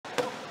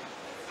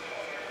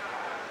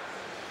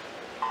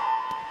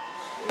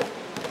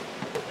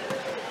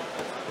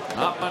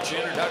Not much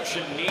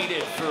introduction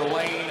needed for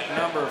lane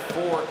number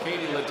 4,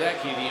 Katie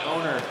Ledecky, the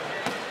owner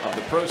of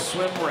the Pro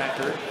Swim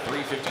record,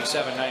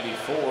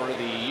 357.94.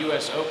 The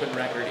U.S. Open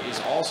record is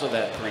also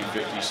that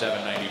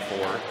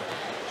 357.94.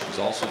 She's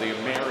also the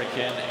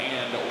American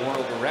and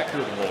world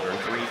record holder,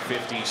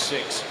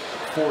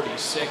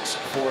 356.46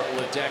 for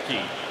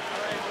Ledecky.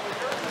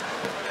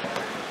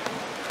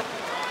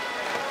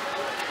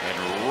 And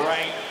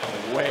right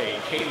away,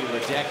 Katie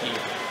Ledecky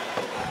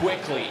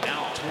quickly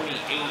out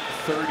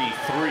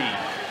 28.33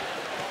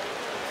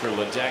 for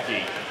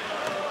Ledecky.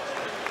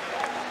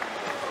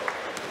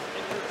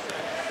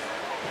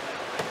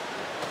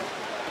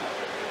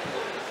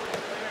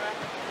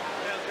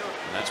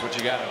 That's what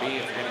you got to be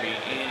if you're going to be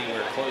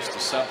anywhere close to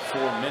sub 4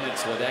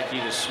 minutes.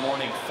 Ledecky this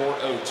morning,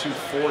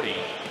 4:02.40.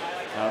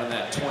 Out in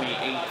that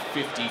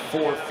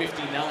 28.54,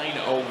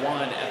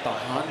 59.01 at the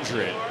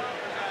 100.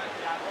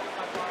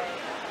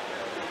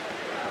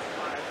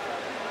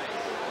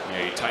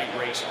 A tight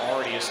race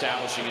already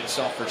establishing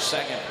itself for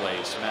second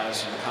place.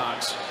 Madisyn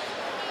Cox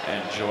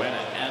and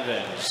Joanna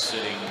Evans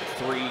sitting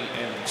 3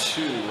 and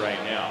 2 right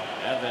now.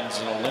 Evans,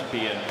 an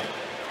Olympian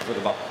for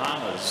the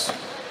Bahamas.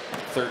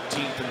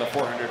 13th in the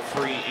 400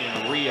 free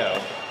in Rio.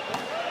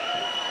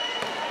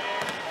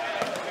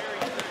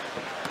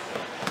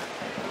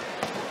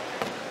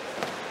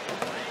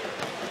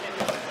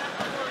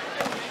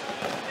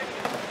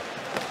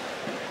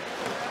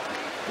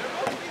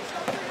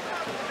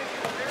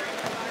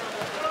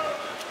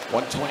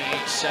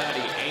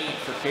 $128.78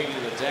 for Katie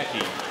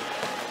Ledecky.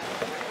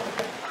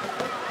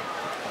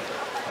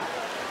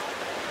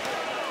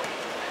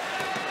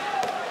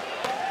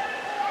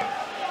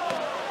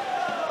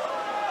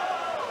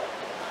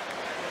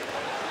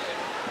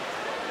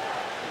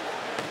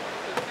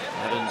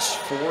 Evans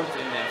 4th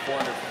in that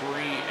 400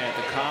 free at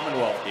the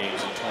Commonwealth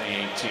Games in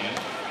 2018.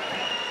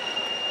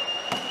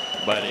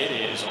 But it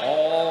is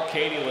all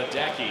Katie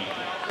Ledecky.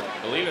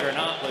 Believe it or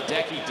not,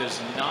 Ledecky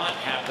does not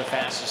have the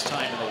fastest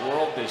time in the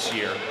world this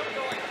year.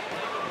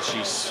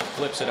 She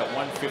flips it at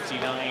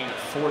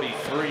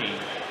 1:59.43.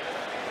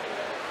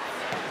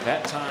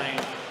 That time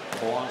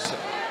belongs to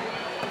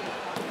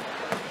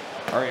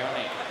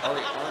Ariane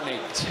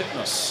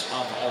Titmus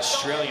of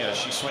Australia.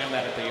 She swam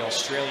that at the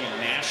Australian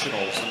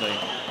Nationals in the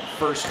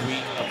first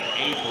week of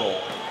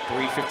April.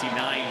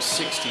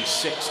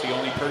 3:59.66, the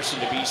only person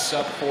to be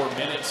sub 4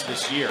 minutes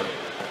this year.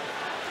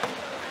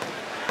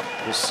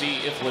 We'll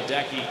see if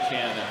Ledecky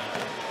can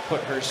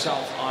put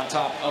herself on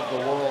top of the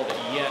world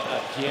yet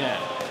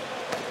again.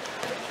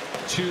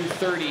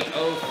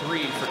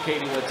 2:30.03 for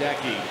Katie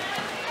Ledecky.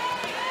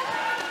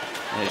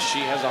 As she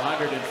has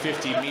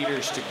 150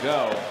 meters to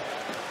go.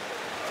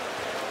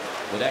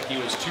 Ledecky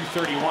was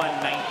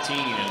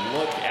 2:31.19, and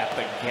look at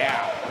the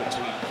gap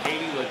between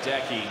Katie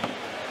Ledecky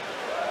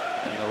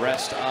and the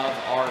rest of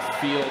our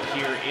field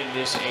here in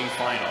this A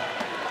final.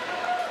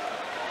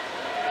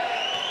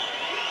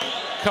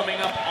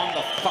 Coming up on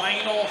the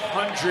final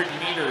 100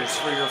 meters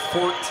for your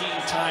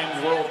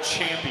 14-time world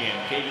champion,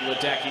 Katie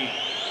Ledecky,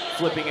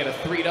 flipping at a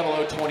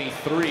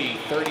 3:00.23,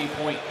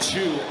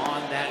 30.2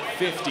 on that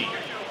 50.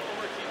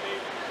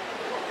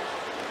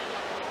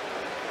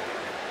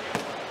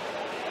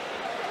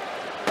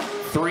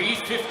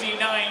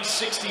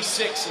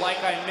 $3:59.66,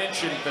 like I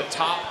mentioned, the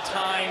top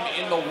time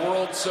in the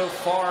world so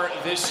far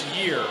this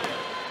year.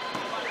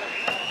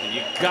 And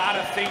you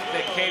gotta think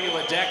that Katie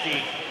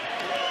Ledecky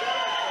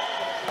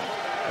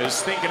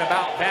is thinking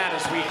about that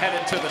as we head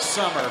into the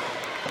summer.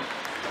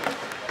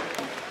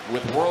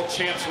 With world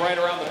champs right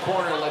around the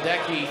corner,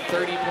 Ledecky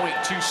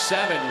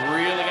 30.27,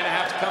 really gonna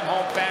have to come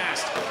home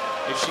fast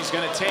if she's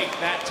gonna take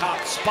that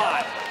top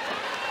spot.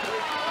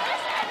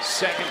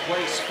 Second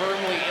place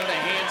firmly in the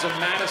hands of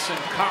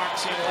Madisyn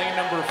Cox in lane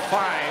number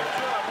 5.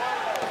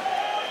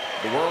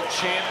 The world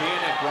champion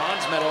and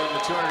bronze medal in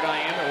the 200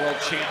 IM at world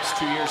champs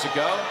 2 years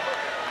ago.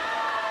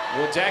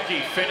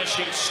 Ledecky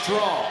finishing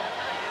strong.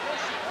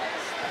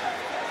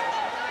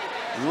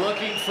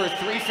 Looking for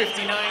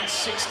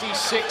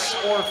 3:59.66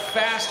 or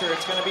faster.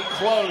 It's going to be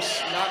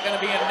close, not going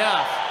to be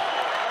enough.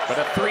 But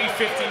a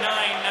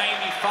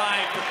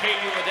 3:59.95 for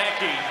Katie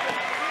Ledecky.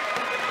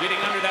 Getting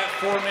under that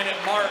 4-minute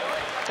mark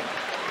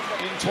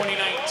in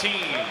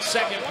 2019.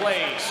 Second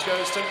place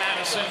goes to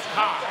Madisyn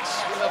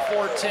Cox with a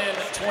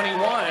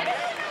 4:10.21.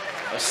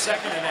 A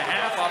second and a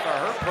half off of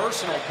her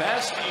personal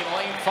best in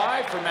lane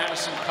 5 for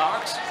Madisyn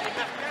Cox.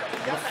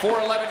 And a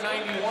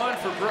 4:11.91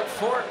 for Brooke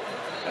Forde.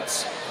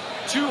 That's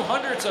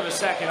 0.02 of a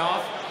second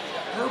off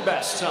her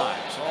best time.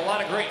 So a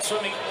lot of great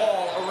swimming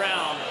all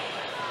around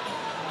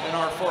in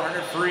our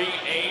 400 free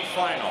A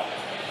final.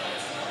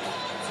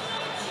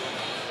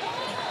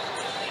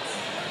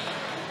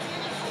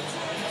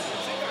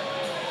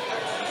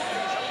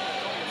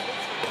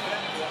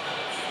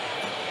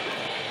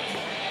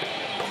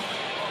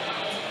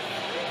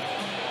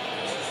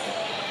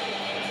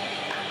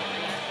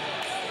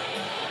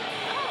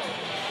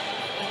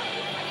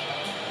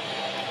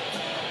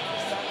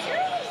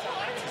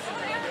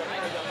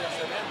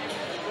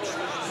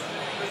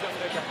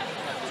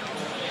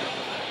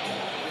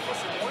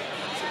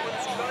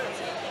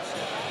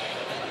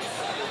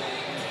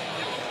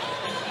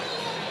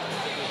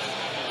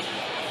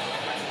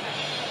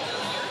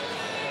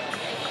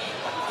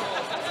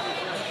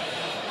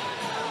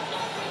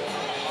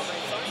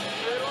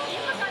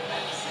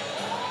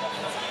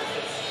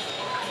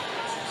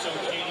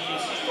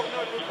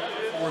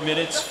 more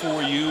minutes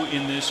for you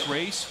in this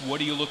race. What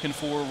are you looking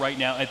for right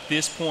now at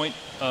this point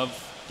of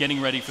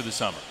getting ready for the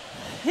summer?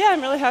 Yeah,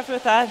 I'm really happy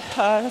with that.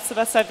 That's the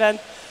best I've been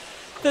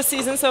this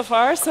season so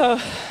far, so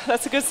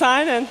that's a good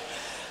sign, and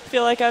I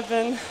feel like I've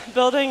been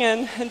building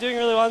and doing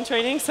really well in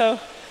training, so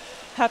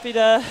happy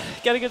to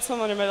get a good swim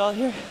under my belt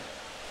here.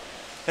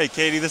 Hey,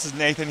 Katie, this is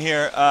Nathan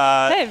here.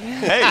 Hey.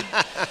 Hey.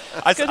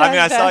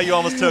 I saw you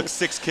almost took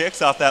 6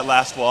 kicks off that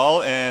last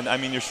wall, and I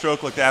mean, your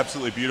stroke looked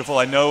absolutely beautiful.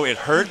 I know it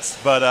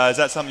hurts, but is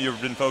that something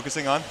you've been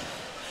focusing on?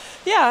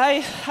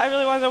 Yeah, I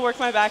really wanted to work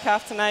my back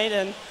half tonight,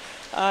 and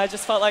I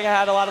just felt like I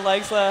had a lot of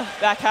legs the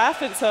back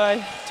half, and so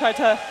I tried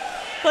to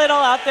play it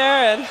all out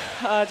there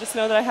and just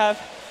know that I have,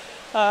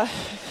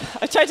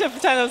 I tried to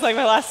pretend it was like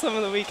my last swim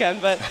of the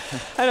weekend, but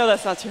I know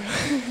that's not true.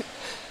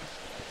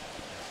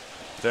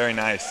 Very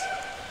nice.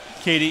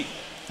 Katie,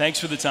 thanks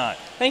for the time.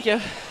 Thank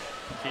you.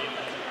 Katie.